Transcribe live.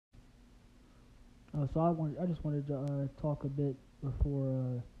I just wanted to talk a bit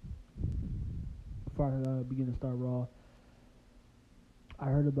before I begin to start Raw. I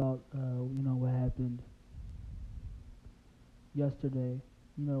heard about what happened yesterday.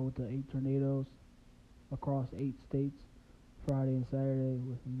 With the 8 tornadoes across 8 states, Friday and Saturday.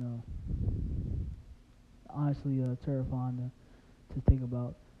 With honestly terrifying to think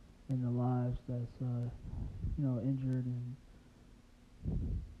about, and the lives that's injured and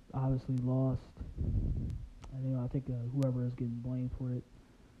obviously lost. And I think whoever is getting blamed for it,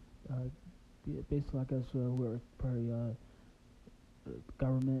 basically I guess whoever probably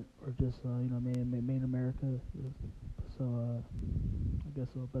government or just made America. So I guess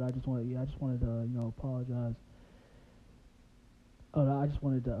so. But I just wanted to apologize. Oh, no, I just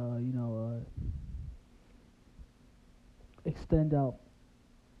wanted to extend out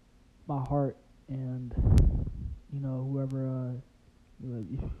my heart and whoever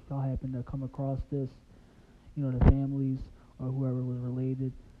if y'all happen to come across this, the families or whoever was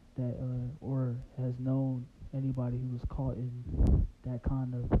related that or has known anybody who was caught in that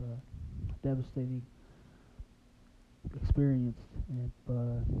kind of devastating experience and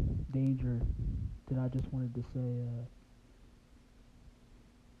danger, then I just wanted to say,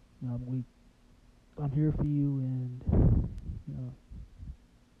 I'm here for you, and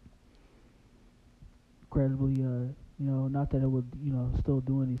incredibly, not that it would, still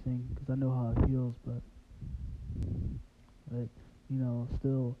do anything, because I know how it feels, but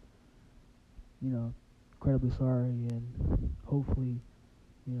still, incredibly sorry, and hopefully,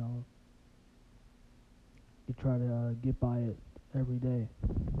 you know, you try to get by it every day.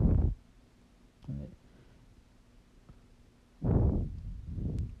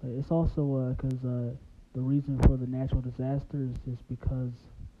 It's also because the reason for the natural disasters is because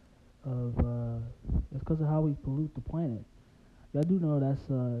of how we pollute the planet. Y'all do know that's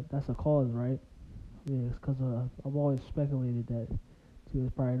a cause, right? Yeah, it's because I've always speculated that too.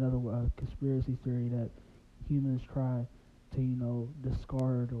 It's probably another conspiracy theory that humans try to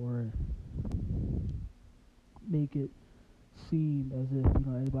discard or make it seem as if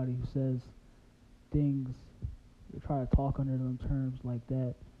anybody who says things, they try to talk under them terms like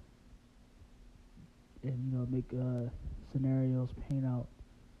that, and make scenarios paint out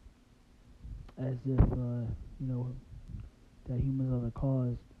as if that humans are the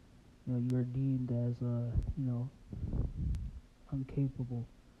cause. You are deemed as incapable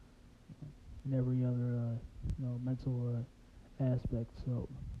in every other mental aspect. So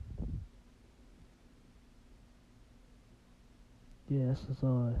yeah, that's just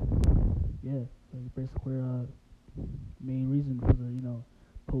yeah, like basically main reason for the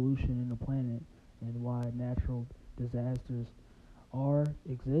pollution in the planet and why natural disasters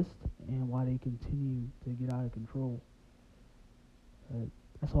exist and why they continue to get out of control.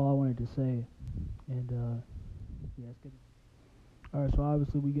 That's all I wanted to say, and yeah, let's get. All right, so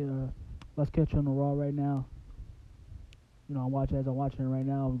obviously we get let's catch on the Raw right now. I'm watching it right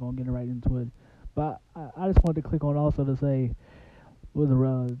now. We're gonna get right into it, but I just wanted to click on also to say with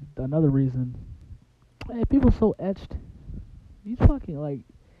another reason. Man, people so etched. These fucking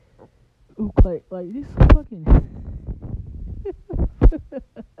who play like these fucking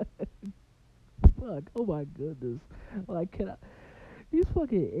fuck. Oh my goodness. Like can I? These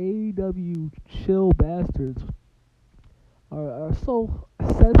fucking AEW chill bastards are so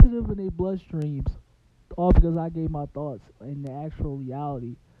sensitive in their bloodstreams, all because I gave my thoughts in the actual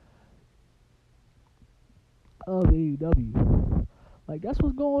reality of AEW. Like that's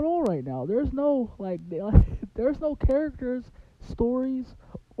what's going on right now. There's no there's no characters, stories,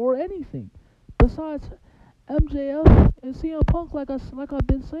 or anything besides MJF and CM Punk. Like I've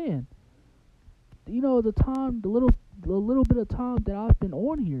been saying, the little bit of time that I've been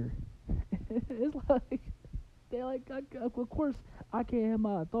on here, it's like they of course I can't have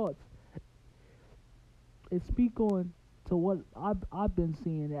my thoughts and speak on to what I've been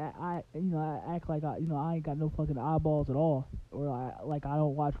seeing. I act like I ain't got no fucking eyeballs at all, or I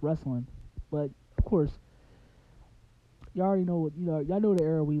don't watch wrestling. But of course, y'all already know what y'all know the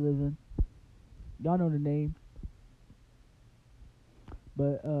era we live in. Y'all know the name,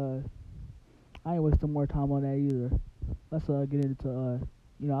 but I ain't wasting more time on that either. Let's get into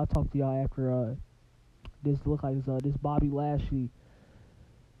I'll talk to y'all after this look like this Bobby Lashley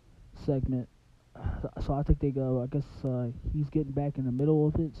segment. So I think they go. I guess he's getting back in the middle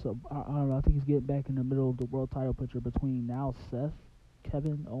of it. So I don't know. I think he's getting back in the middle of the world title picture between now Seth,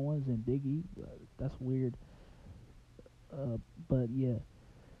 Kevin Owens, and Big E. That's weird. But yeah,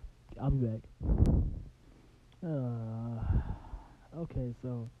 I'll be back. Okay,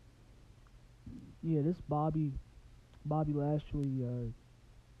 so yeah, this Bobby Lashley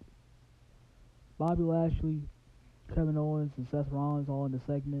Bobby Lashley, Kevin Owens, and Seth Rollins all in the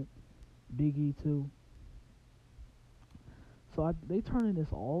segment. Big E too. So they turning this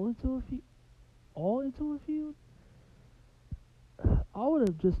all into a feud. All into a feud. I would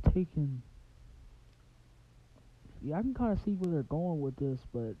have just taken. Yeah, I can kind of see where they're going with this,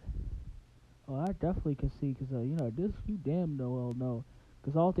 but I definitely can see because this you damn well know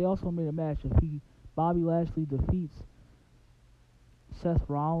because they also made a match if Bobby Lashley defeats Seth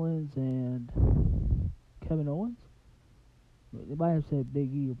Rollins and Kevin Owens. They might have said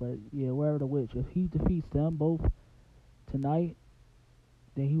Big E, but yeah, wherever the which. If he defeats them both tonight,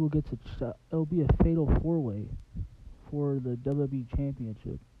 then he will get to. It'll be a fatal 4-way for the WWE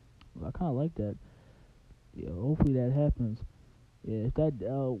Championship. I kind of like that. Yeah, hopefully that happens. Yeah, if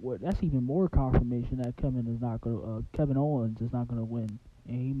that's even more confirmation that Kevin Owens is not gonna win,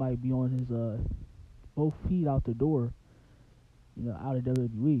 and he might be on his both feet out the door, out of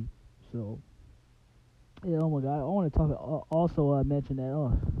WWE. So, yeah, oh my God, I want to talk. Also, mention that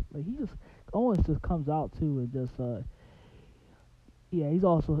Owens just comes out too and just yeah, he's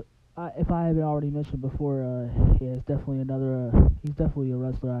also if I haven't already mentioned before, yeah, it's definitely another. He's definitely a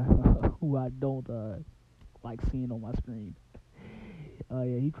wrestler who I don't like seeing on my screen.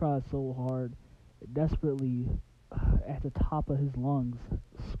 Yeah, he tries so hard, desperately, at the top of his lungs,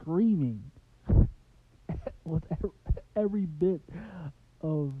 screaming with every bit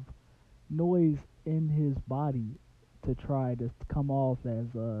of noise in his body to try to come off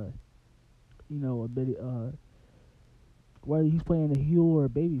as a bit whether he's playing a heel or a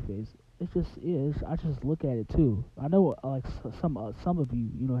babyface. It's just I just look at it too. I know like some of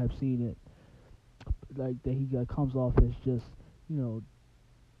you have seen it, like that he comes off as just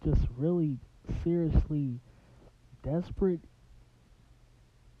just really seriously desperate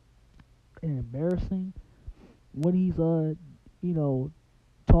and embarrassing when he's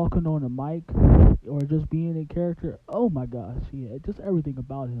talking on the mic or just being in character. Oh my gosh, yeah, just everything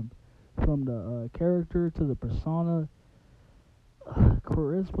about him, from the character to the persona,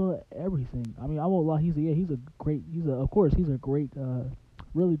 charisma, everything. I mean, I won't lie, he's a great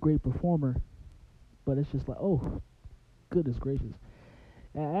really great performer, but it's just like, oh goodness gracious.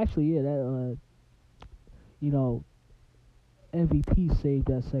 Actually, yeah, that MVP saved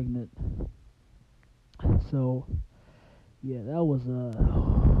that segment. So yeah, that was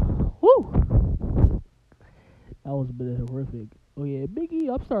whoo, that was a bit horrific. Oh yeah, Big E,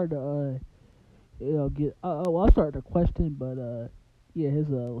 I'm starting to get well, I'm starting to question, but yeah, his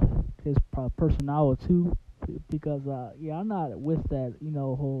personality too, because yeah, I'm not with that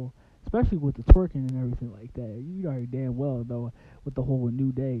whole, especially with the twerking and everything like that. You already damn well know with the whole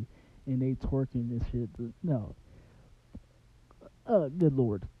New Day and they twerking and shit. No, good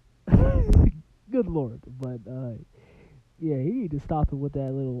lord, good lord. But yeah, he need to stop it with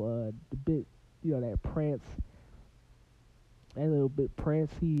that little the bit, that prance, that little bit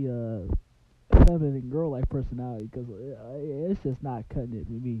prancy feminine girl-like personality, because it's just not cutting it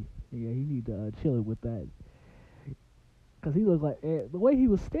with me. Yeah, he need to chill it with that. Because he looked like, the way he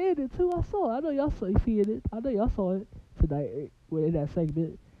was standing, too, I saw it. I know y'all saw it tonight in that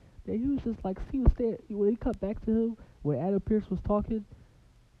segment. That he was just like, he was standing, when he cut back to him, when Adam Pearce was talking,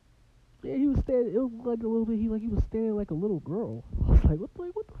 yeah, he was standing, it was like a little bit, he was standing like a little girl. I was like, what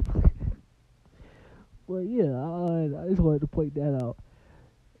the fuck? But yeah, I just wanted to point that out.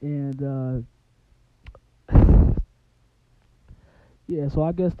 And, yeah, so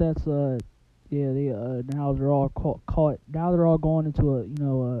I guess that's, yeah, they, now they're all caught, now they're all going into a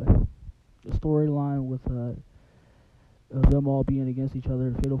storyline with, them all being against each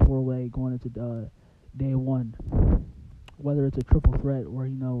other, fatal 4-way going into, day one. Whether it's a triple threat or,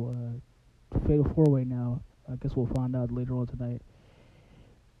 fatal 4-way now, I guess we'll find out later on tonight.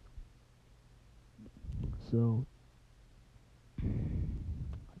 So,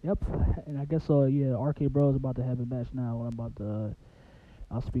 yep, and I guess, yeah, RK Bro is about to have a match now, and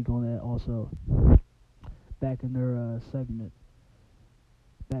I'll speak on that also, back in their, segment,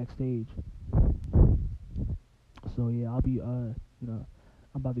 backstage. So, yeah, I'll be, I'm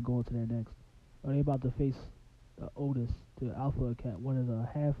about to go into that next. They about to face Otis, the Alpha Academy, one of the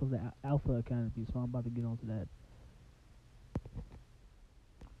half of the Alpha Academy, so I'm about to get onto that.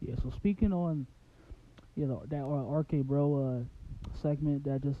 Yeah, so speaking on, that RK Bro segment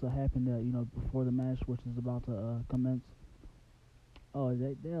that just happened, before the match, which is about to commence. Oh,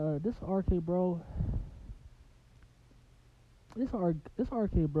 this RK Bro, this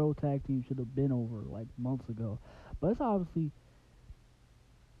RK Bro tag team should have been over like months ago, but it's obviously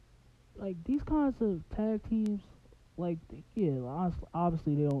like these kinds of tag teams, like yeah,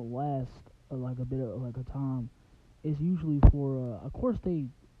 obviously they don't last like a bit of like a time. It's usually for of course they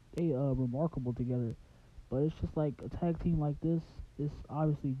they remarkable together. But it's just like a tag team like this. It's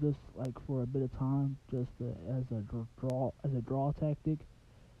obviously just like for a bit of time, just as a draw tactic.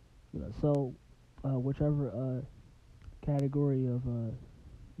 So whichever category of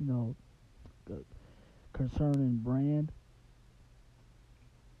you know concern and brand.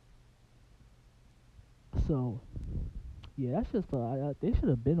 So yeah, that's just they should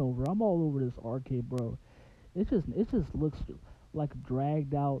have been over. I'm all over this arcade, bro. It just looks like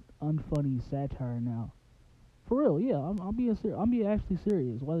dragged out, unfunny satire now. For real, yeah. I'm being serious. I'm being actually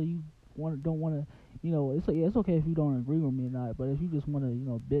serious. Whether you don't want to, it's okay if you don't agree with me or not. But if you just want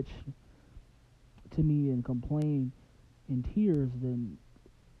to, bitch to me and complain in tears, then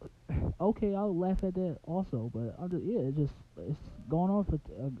okay, I'll laugh at that also. But it's going on for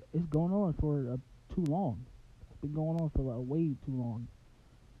too long. It's been going on for like way too long.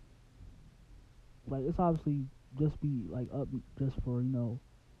 Like it's obviously just be like up just for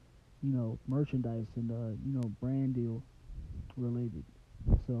merchandise and brand deal related.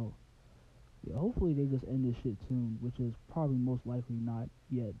 So yeah, hopefully they just end this shit soon, which is probably most likely not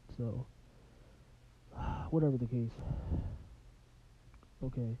yet. So whatever the case.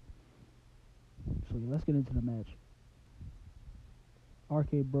 Okay. So yeah, let's get into the match.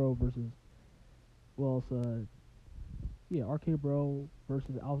 Arcade Bro versus Arcade Bro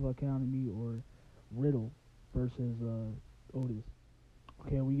versus Alpha Academy or Riddle versus Otis.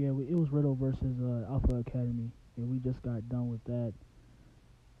 Okay, it was Riddle versus Alpha Academy, and we just got done with that.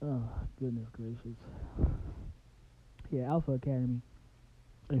 Oh goodness gracious. Yeah, Alpha Academy.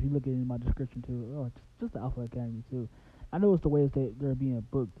 If you look at it in my description too, just the Alpha Academy too. I know it's the way they're being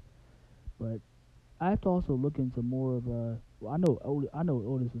booked, but I have to also look into more of well, I know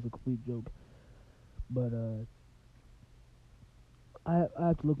Otis is a complete joke, but I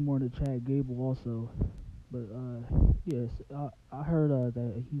have to look more into Chad Gable also. But yes, I heard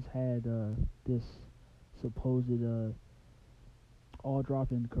that he's had this supposed all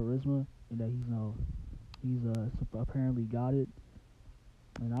drop in charisma, and that he's apparently got it.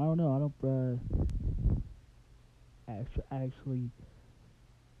 And I don't know. I don't actually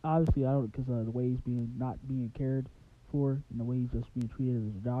obviously I don't because the way he's being not being cared for and the way he's just being treated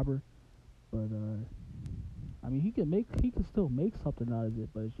as a jobber. But I mean he can still make something out of it.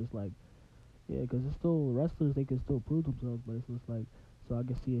 But it's just like yeah, because it's still wrestlers they can still prove themselves. But it's just like so I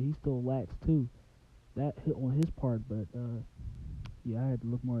guess yeah he still lacks too that hit on his part. But yeah I had to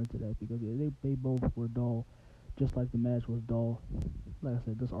look more into that because yeah, they both were dull, just like the match was dull. Like I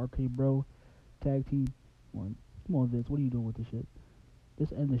said, this Arcade Bro tag team. Come on, Vince. What are you doing with this shit?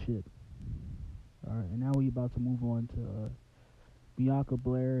 Just end the shit. All right, and now we about to move on to Bianca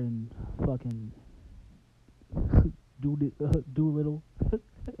Belair and fucking Doolittle,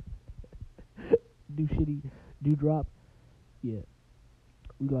 do shitty, DOUDROP. Yeah,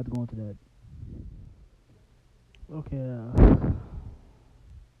 we got to go into that. Okay,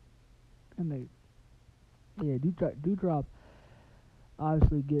 and they yeah DOUDROP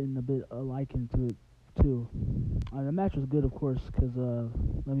obviously getting a bit likened to it too. The match was good, of course, because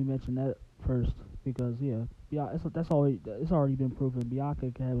let me mention that first because yeah, it's already been proven.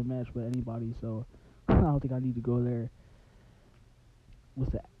 Bianca can have a match with anybody, so I don't think I need to go there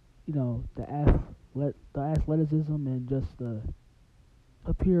with the athleticism and just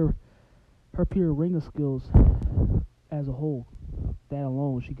her pure her pure ring of skills as a whole. That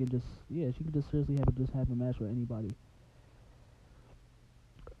alone, she could just seriously have a match with anybody.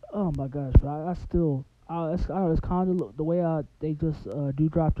 Oh my gosh, but I still, I don't know, it's kind of the way they just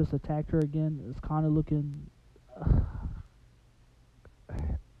DOUDROP just attacked her again. It's kind of looking,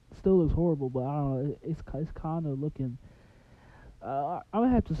 still looks horrible, but I don't know. It's kind of looking. I'm gonna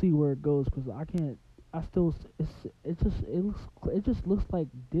have to see where it goes because I can't. I still, it just looks like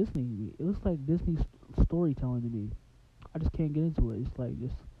Disney. To me. It looks like Disney storytelling to me. I just can't get into it. It's like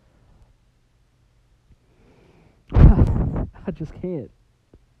just, I just can't.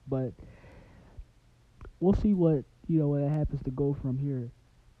 But we'll see what happens to go from here.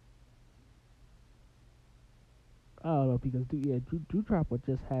 I don't know because DOUDROP would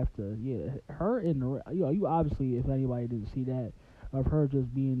just have to her in the you obviously if anybody didn't see that of her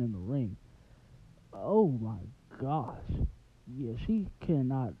just being in the ring. Oh my gosh, yeah she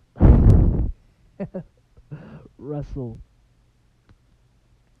cannot wrestle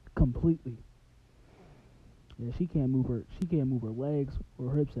completely. Yeah, she can't move her legs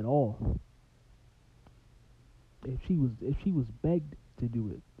or hips at all. If she was begged to do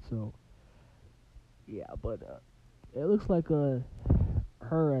it, so yeah, but it looks like her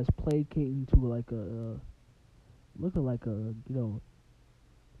as placating to like looking like a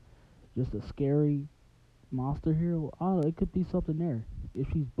just a scary monster hero. I don't know. It could be something there. if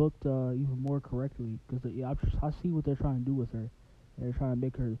she's booked even more correctly, because yeah, I see what they're trying to do with her. They're trying to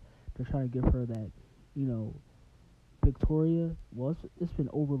make her. They're trying to give her that, you know, Victoria. Well, it's been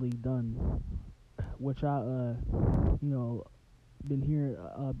overly done, which I you know, been hearing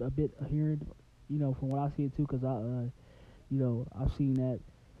a bit hearing, you know, from what I see it too, because I you know, I've seen that,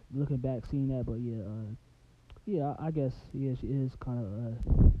 looking back, seeing that, but yeah, yeah, I guess yeah, she is kind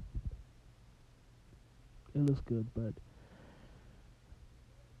of it looks good, but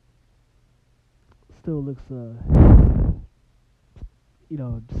still looks you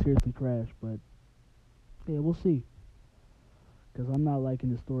know, seriously trash. But yeah, we'll see. Cause I'm not liking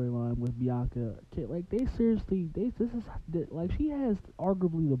the storyline with Bianca. Like they seriously, this is like she has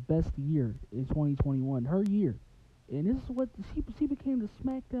arguably the best year in 2021, her year, and this is what she became the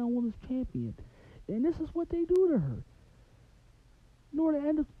SmackDown Women's Champion, and this is what they do to her. Nor the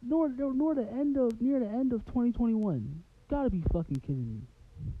end of near the end of 2021. Gotta be fucking kidding me.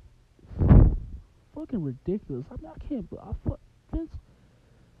 Fucking ridiculous. I mean, I can't. Vince.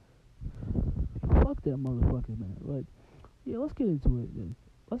 Fuck that motherfucker, man. But yeah, let's get into it then.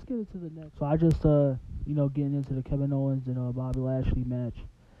 Let's get into the next. So I just you know, getting into the Kevin Owens and Bobby Lashley match.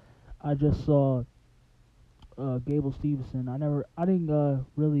 I just saw Gable Stevenson. I didn't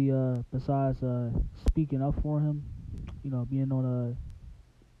really besides speaking up for him, you know, being on a,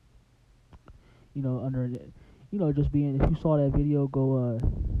 you know, under, you know, just being, if you saw that video, go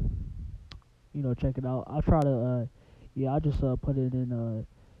you know, check it out. I'll try to yeah, I just put it in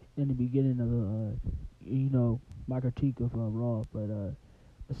the beginning of the you know, my critique of Raw, but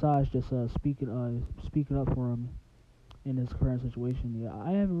besides just speaking up for him in this current situation, yeah,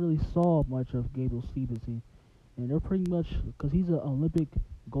 I haven't really saw much of Gable Stevenson, and they're pretty much, because he's an Olympic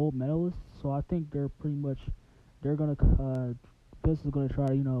gold medalist, so I think they're gonna Vince is gonna try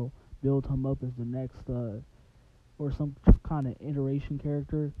to, you know, build him up as the next or some kind of iteration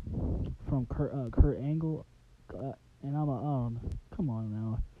character from Kurt Angle, and come on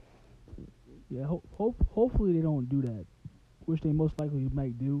now. Yeah, hopefully they don't do that, which they most likely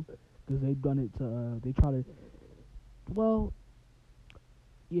might do, because they've done it to, they try to, well,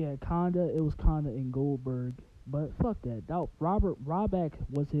 yeah, it was kinda in Goldberg, but fuck that. Ryback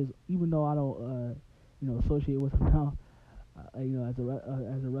was his, even though I don't, you know, associate with him now, you know, as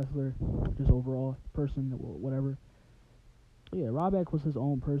a wrestler, just overall person, whatever. Yeah, Ryback was his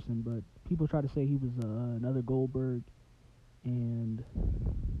own person, but people try to say he was another Goldberg, and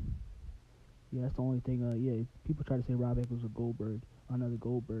yeah, that's the only thing. Yeah, people try to say Ryback was a Goldberg, another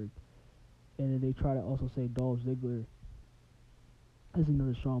Goldberg, and then they try to also say Dolph Ziggler is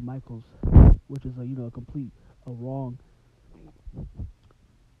another Shawn Michaels, which is you know, a wrong,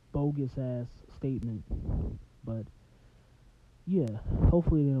 bogus ass statement. But yeah,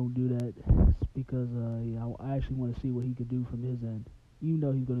 hopefully they don't do that, because yeah, I actually want to see what he could do from his end, even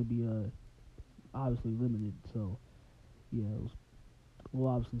though he's going to be obviously limited. So yeah, we'll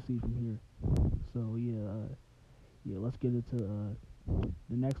obviously see from here. So yeah, yeah, let's get into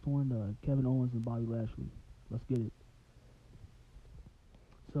the next one, Kevin Owens and Bobby Lashley. Let's get it.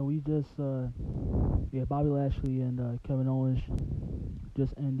 So we just yeah, Bobby Lashley and Kevin Owens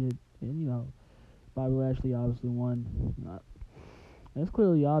just ended, and you know, Bobby Lashley obviously won. It's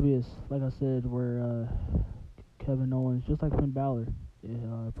clearly obvious, like I said, where Kevin Owens, just like Finn Balor,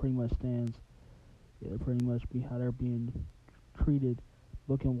 pretty much stands. Yeah, pretty much how they're being treated,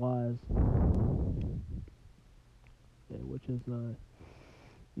 booking wise. Yeah, which is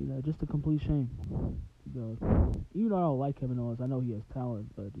you know, just a complete shame. You know, even though I don't like Kevin Owens, I know he has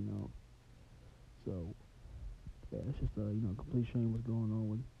talent, but you know, so yeah, it's just a, you know, complete shame what's going on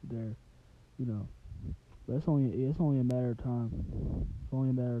with there. You know, but it's only a matter of time. It's only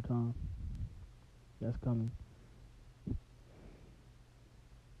a matter of time. That's coming.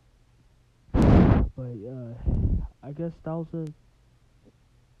 But I guess that was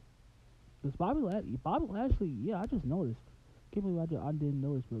it's Bobby Lashley. Yeah, I just noticed. Can't believe I didn't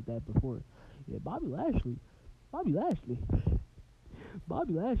notice that before. Yeah, Bobby Lashley. Bobby Lashley.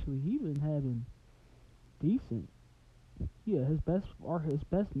 He been having decent. Yeah, his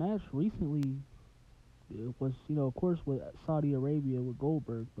best match recently was, you know, of course, with Saudi Arabia with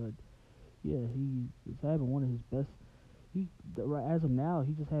Goldberg, but yeah, he is having one of his best. As of now,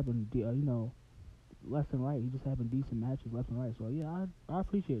 he just having you know, left and right. He just having decent matches left and right. So yeah, I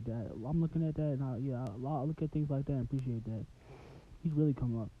appreciate that. I'm looking at that, and I look at things like that and appreciate that. He's really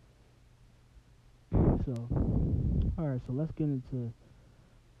come up. So, all right. So let's get into,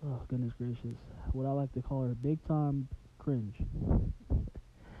 oh goodness gracious, what I like to call her big time cringe.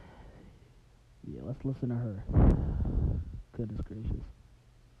 Yeah, let's listen to her. Goodness gracious,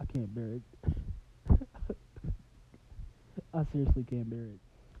 I can't bear it. I seriously can't bear it.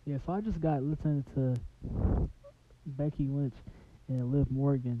 Yeah, so I just got listening to Becky Lynch and Liv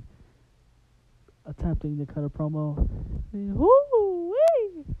Morgan attempting to cut a promo. And, woo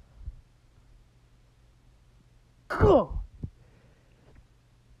wee! How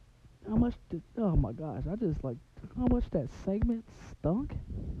much did? Oh my gosh! I just like how much that segment stunk.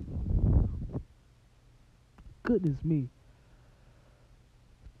 Goodness me!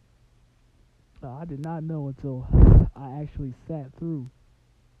 I did not know until I actually sat through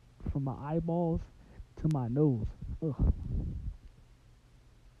from my eyeballs to my nose. Ugh.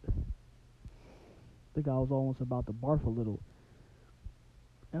 I think I was almost about to barf a little.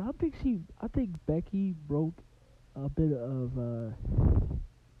 And I think Becky broke a bit of,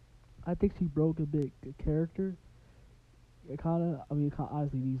 I think she broke a bit of character. It kind of, I mean,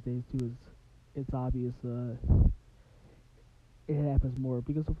 honestly these days too, it's obvious, it happens more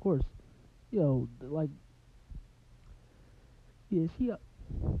because of course, like, yeah,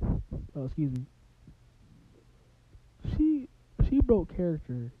 oh, excuse me, she, she broke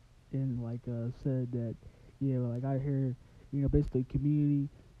character and like, said that, yeah, like I hear, basically community,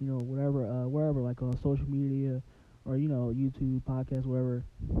 whatever, wherever, like on social media or YouTube, podcast, whatever.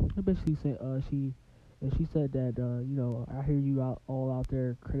 It basically said she said that I hear you all out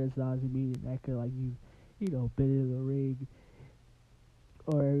there criticizing me and acting like been in the ring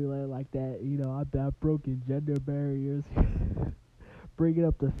or everything like that. I've broken gender barriers, bringing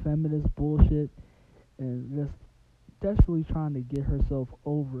up the feminist bullshit, and just desperately trying to get herself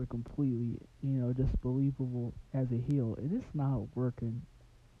over completely. Just believable as a heel, and it's not working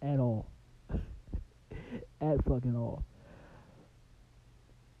at all. At fucking all.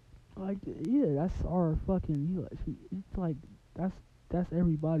 Like, yeah, that's our fucking. It's like that's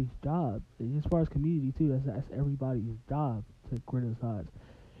everybody's job. As far as community too, that's everybody's job to criticize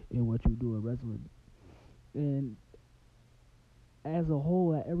in what you do in wrestling. And as a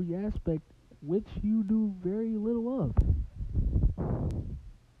whole, at every aspect, which you do very little of.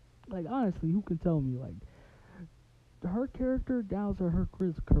 Like honestly, who can tell me like her character down to her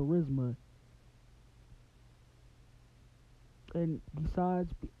charisma, and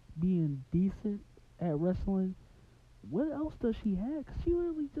besides being decent at wrestling, what else does she have? 'Cause she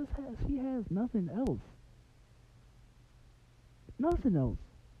literally she has nothing else. Nothing else.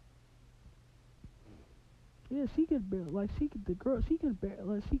 Yeah, she could bear, like she could the girl she could bear,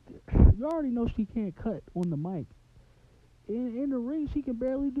 like she could, you already know she can't cut on the mic. In the ring she can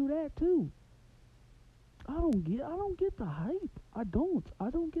barely do that too. I don't get the hype. I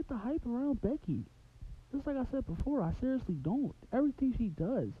don't get the hype around Becky. Just like I said before, I seriously don't. Everything she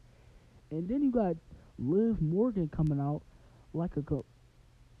does. And then you got Liv Morgan coming out like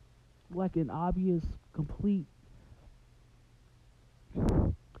like an obvious complete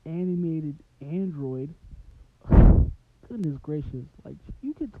animated android. Goodness gracious, like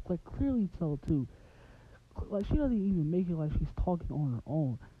you could like clearly tell too. Like she doesn't even make it like she's talking on her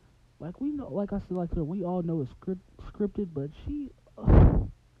own. Like we know, like I said, like we all know it's scripted, but she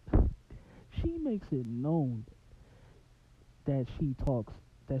makes it known that she talks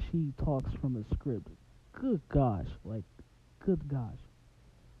from a script. Good gosh, like good gosh,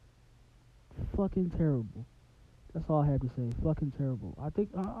 fucking terrible. That's all I have to say. Fucking terrible. I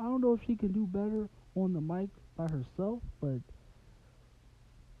don't know if she can do better on the mic by herself, but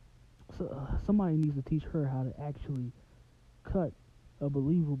somebody needs to teach her how to actually cut a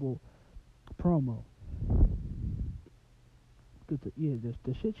believable promo. Yeah,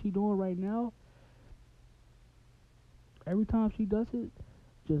 the shit she doing right now, every time she does it,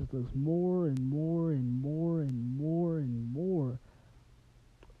 just looks more and more and more and more and more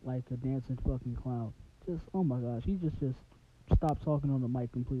like a dancing fucking clown. Just oh my gosh, she just stop talking on the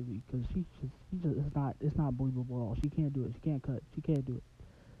mic completely because she just it's not believable at all. She can't do it. She can't cut. She can't do it.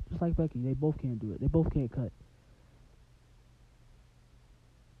 Just like Becky, they both can't do it. They both can't cut.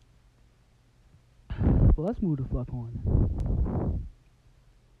 But let's move the fuck on.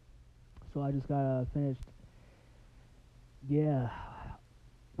 So I just got finished. Yeah.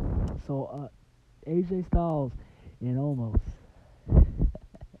 So AJ Styles and Omos.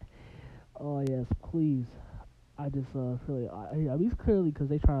 Oh yes, please. I just feel like I mean, it's clearly because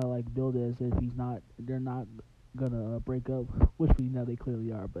they trying to like build it as if they're not gonna break up, which we know they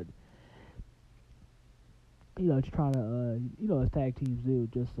clearly are. But it's trying to as tag teams do,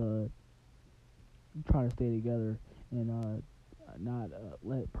 just try to stay together and not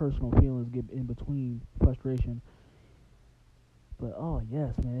let personal feelings get in between frustration. But oh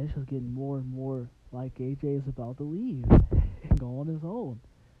yes, man, it's just getting more and more like AJ is about to leave and go on his own.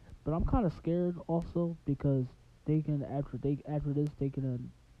 But I'm kind of scared also because they can after this they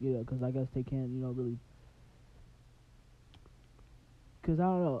can because I guess they can't really Because I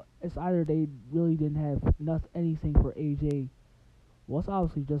don't know, it's either they really didn't have anything for AJ. Well, it's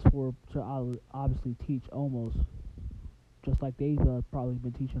obviously just to obviously teach almost, just like they've probably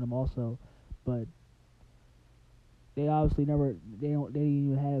been teaching them also, but they obviously they didn't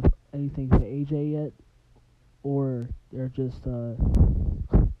even have anything for AJ yet, or they're just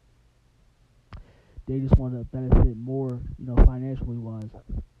they just want to benefit more, financially wise.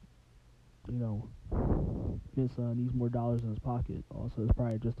 Vince needs more dollars in his pocket. Also, it's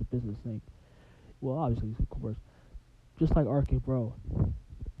probably just a business thing. Well, obviously, of course, just like RK Bro.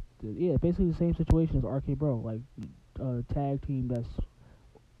 Yeah, basically the same situation as RK Bro, like a tag team that's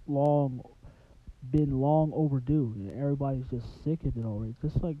been long overdue, and everybody's just sick of it already.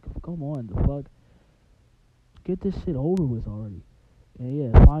 Just like, come on, the fuck, get this shit over with already. And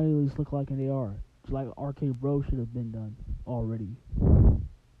yeah, finally it's look like they are. Just like RK Bro should have been done already.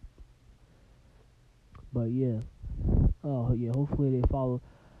 But yeah, oh yeah, hopefully they follow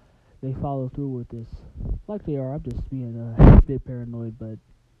through with this, like they are. I'm just being a bit paranoid, but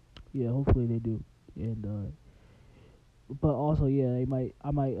yeah, hopefully they do. And but also, yeah,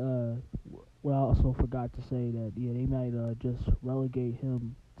 what I also forgot to say that, yeah, they might just relegate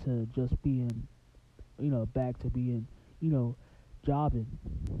him to just being, back to being, jobbing,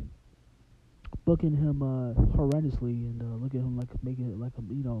 booking him horrendously, and look at him like making it like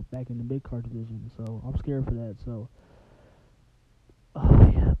back in the mid card division. So I'm scared for that. So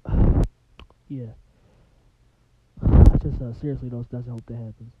yeah, yeah. I just seriously doesn't hope that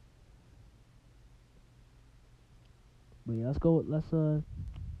happens. But yeah, let's go.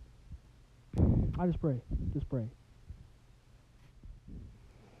 I just pray.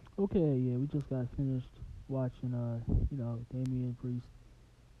 Okay, yeah, we just got finished watching Damian Priest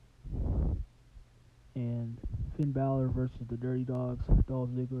and Finn Balor versus the Dirty Dogs, Dolph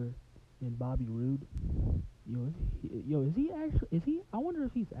Ziggler and Bobby Roode. Is he actually? I wonder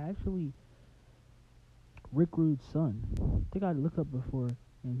if he's actually Rick Rude's son. I think I looked up before,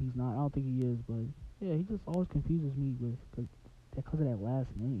 and he's not. I don't think he is, but yeah, he just always confuses me because of that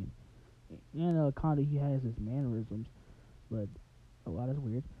last name. And kind of he has his mannerisms, but that's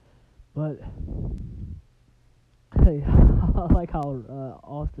weird. But hey, I like how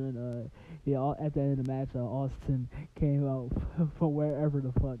Austin, at the end of the match, Austin came out from wherever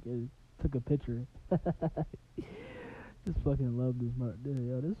the fuck and took a picture. Just fucking love this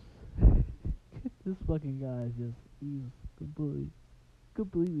this fucking guy is he's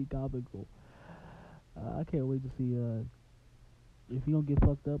completely comical. I can't wait to see if he don't get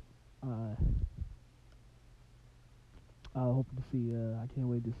fucked up. I hope to see. I can't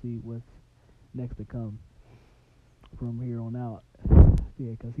wait to see what's next to come from here on out.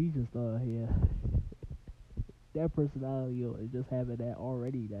 Yeah, cause he just that personality, and just having that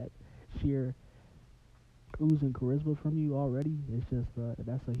already, that sheer oozing charisma from you already. It's just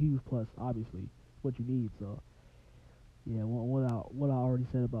that's a huge plus. Obviously, what you need. So yeah, what I already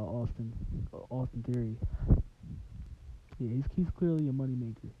said about Austin Theory. Yeah, he's clearly a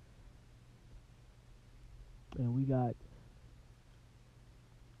moneymaker. And we got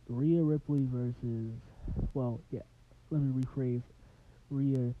Rhea Ripley versus, let me rephrase,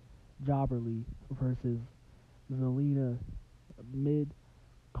 Rhea Jobberly versus Zelina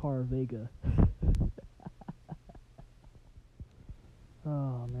Mid-Carvega.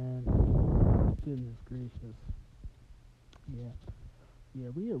 Oh, man. Goodness gracious. Yeah,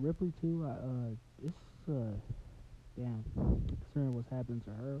 Rhea Ripley, too. It's, damn, considering what's happened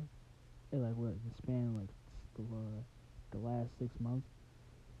to her, like, what, the span, like, the last 6 months,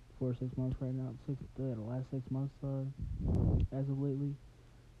 4 or 6 months right now, the last 6 months, as of lately,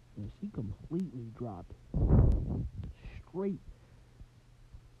 and she completely dropped straight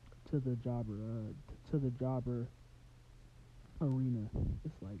to the jobber arena.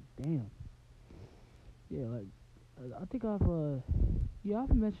 It's like, damn. Yeah, like, I think I've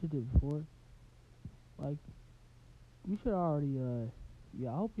mentioned it before. Like, we should already, I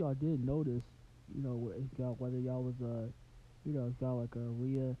hope y'all did notice, whether y'all was, if y'all like a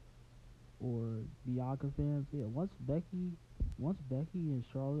Rhea or Bianca fans. Yeah, once Becky and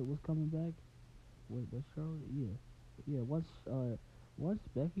Charlotte was coming back. Wait, was Charlotte? Yeah. Once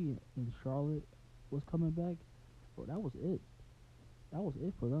Becky and Charlotte was coming back, well, that was it. That was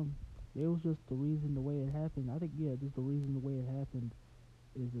it for them. It was just the reason the way it happened. I think just the reason the way it happened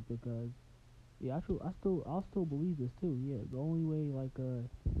is it because I'll still believe this too. Yeah, the only way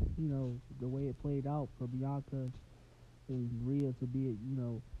the way it played out for Bianca and Rhea to be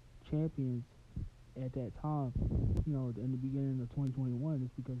champions at that time, in the beginning of 2021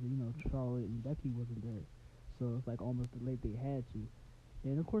 is because Charlotte and Becky wasn't there. So it's like almost late they had to.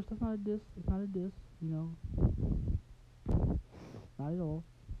 And of course that's not a diss. It's not a diss. Not at all.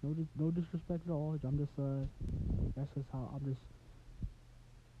 No disrespect at all. I'm just that's just how I'm just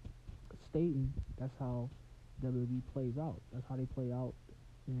stating. That's how WWE plays out. That's how they play out,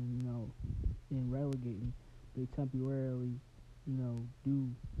 and in relegating, they temporarily,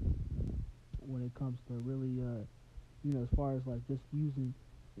 do when it comes to really, as far as like just using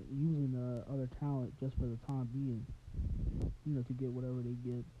other talent just for the time being, to get whatever they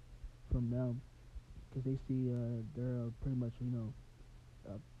get from them, because they see they're pretty much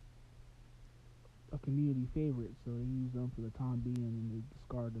a community favorite, so they use them for the time being and they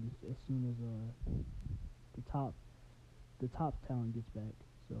discard them as soon as the top talent gets back.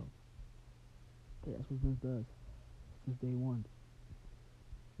 So yeah, that's what Vince does since day one.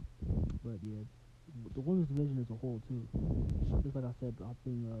 But yeah, the women's division as a whole too. Just like I said, I've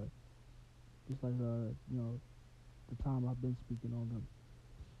been just like the time I've been speaking on them,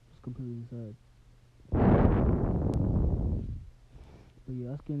 just completely said. But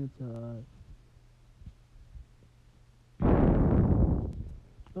yeah, let's get into.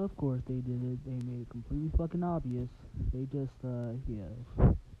 Of course they did it. They made it completely fucking obvious. They just like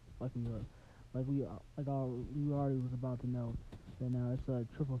we already was about to know that now it's a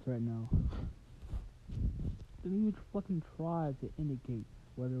triple threat now. Didn't even fucking try to indicate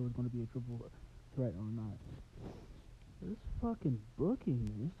whether it was going to be a triple threat or not. This fucking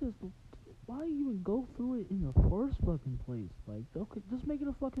booking, it's just, why even go through it in the first fucking place? Like, okay, just make it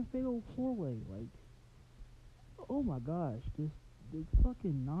a fucking fatal 4-way. Like, oh my gosh, this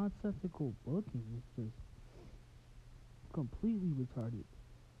fucking nonsensical booking is just completely retarded.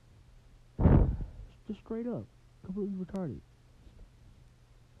 Just straight up, completely retarded.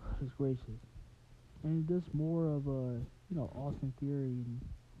 It's gracious. And just more of a, Austin Theory and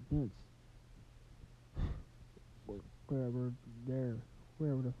Vince, wherever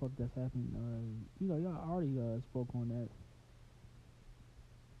the fuck that's happening. Y'all already spoke on that.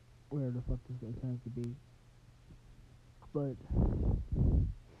 Where the fuck this intends to be. But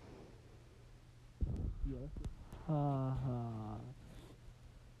yeah,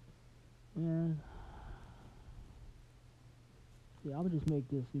 man. Yeah, I'm gonna just make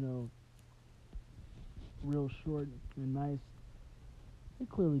this, real short and nice. They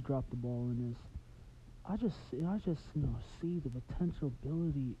clearly dropped the ball in this. I just see the potential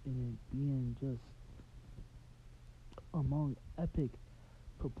ability in it being just among epic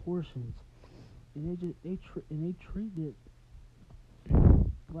proportions, and they treat it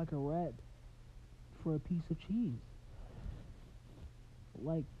like a rat for a piece of cheese.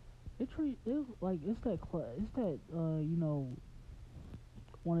 Like they treat it like it's that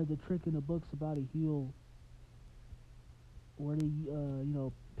one of the trick in the books about a heel where they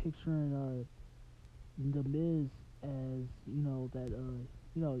picturing the Miz as that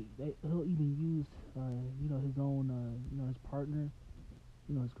he'll even use his own his partner,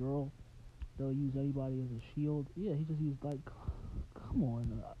 his girl. They'll use anybody as a shield. Yeah, he just used like, come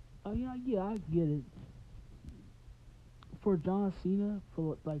on. Yeah, I get it. For John Cena,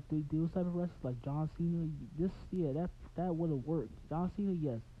 for like those type of wrestlers like John Cena, that would have worked. John Cena,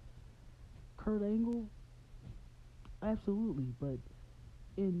 yes. Kurt Angle, absolutely. But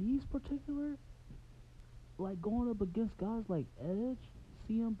in these particular, like going up against guys like Edge,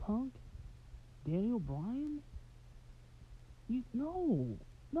 CM Punk, Daniel Bryan, no,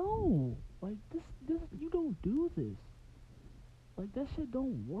 like this you don't do this. Like that shit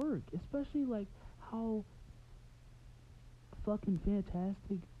don't work, especially like how fucking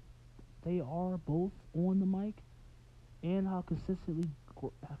fantastic they are both on the mic, and how consistent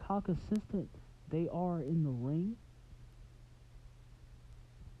they are in the ring.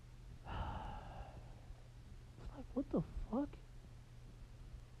 It's like, what the fuck?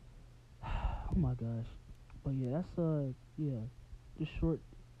 Oh my gosh. But yeah, that's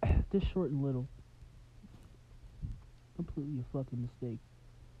just short and little. Completely a fucking mistake.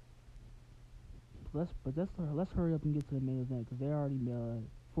 Let's hurry up and get to the main event, because they're already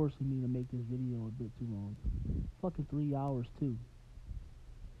forcing me to make this video a bit too long. Fucking 3 hours too.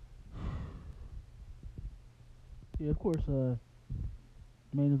 Yeah, of course.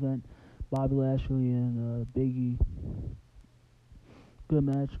 Main event: Bobby Lashley and Big E. Good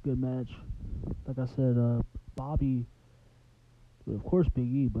match. Like I said, Bobby. Of course,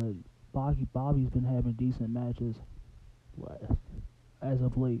 Big E, but Bobby's been having decent matches as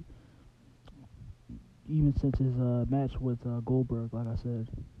of late. Even since his match with Goldberg, like I said.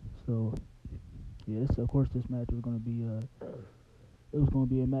 So yeah, this match was gonna be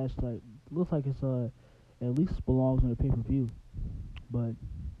a match like looks like it's at least belongs in a pay-per-view. But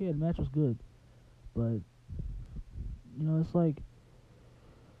yeah, the match was good. But it's like,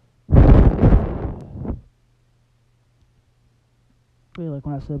 feel like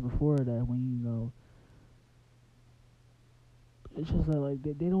when I said before that when it's just that like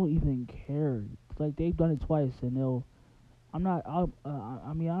they don't even care. It's like they've done it twice and they'll. I'm not.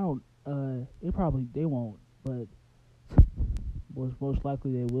 I mean I don't. They won't, but most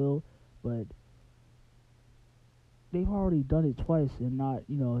likely they will. But they've already done it twice and not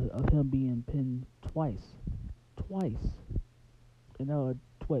of him being pinned twice. Twice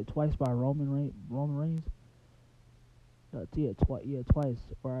by Roman Reigns. Twice.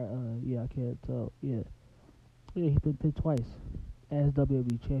 Or I can't tell. He's been pinned twice as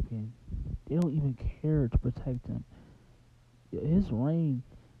WWE champion. They don't even care to protect him. His reign,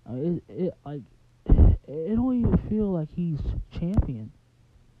 it don't even feel like he's champion.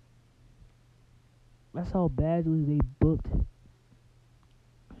 That's how badly they booked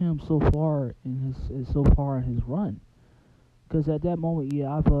him so far in his run. Because at that moment,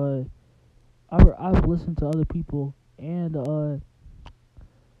 I've listened to other people and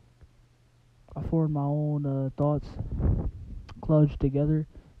I formed my own thoughts, clutched together,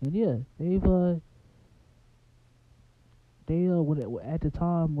 and when at the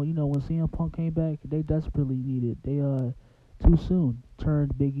time when when CM Punk came back, they desperately needed too soon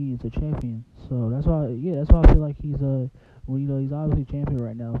turned Big E into champion. So that's why I feel like he's he's obviously champion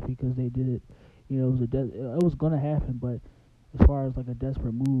right now because they did it. It was gonna happen, but as far as like a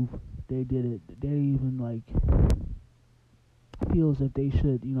desperate move, they did it. They even like feels that they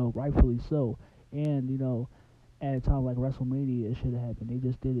should, rightfully so. And, at a time like WrestleMania, it should have happened. They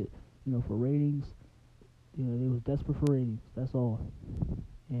just did it, for ratings. They was desperate for ratings. That's all.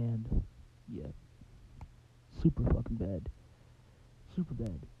 And, yeah. Super fucking bad. Super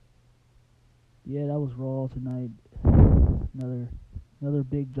bad. Yeah, that was Raw tonight. Another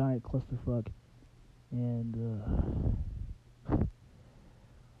big giant clusterfuck. And,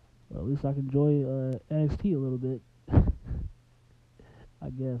 well, at least I can enjoy NXT a little bit. I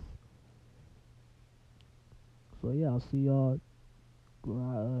guess. So yeah, I'll see y'all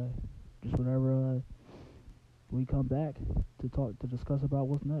just whenever we come back to discuss about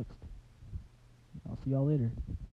what's next. I'll see y'all later.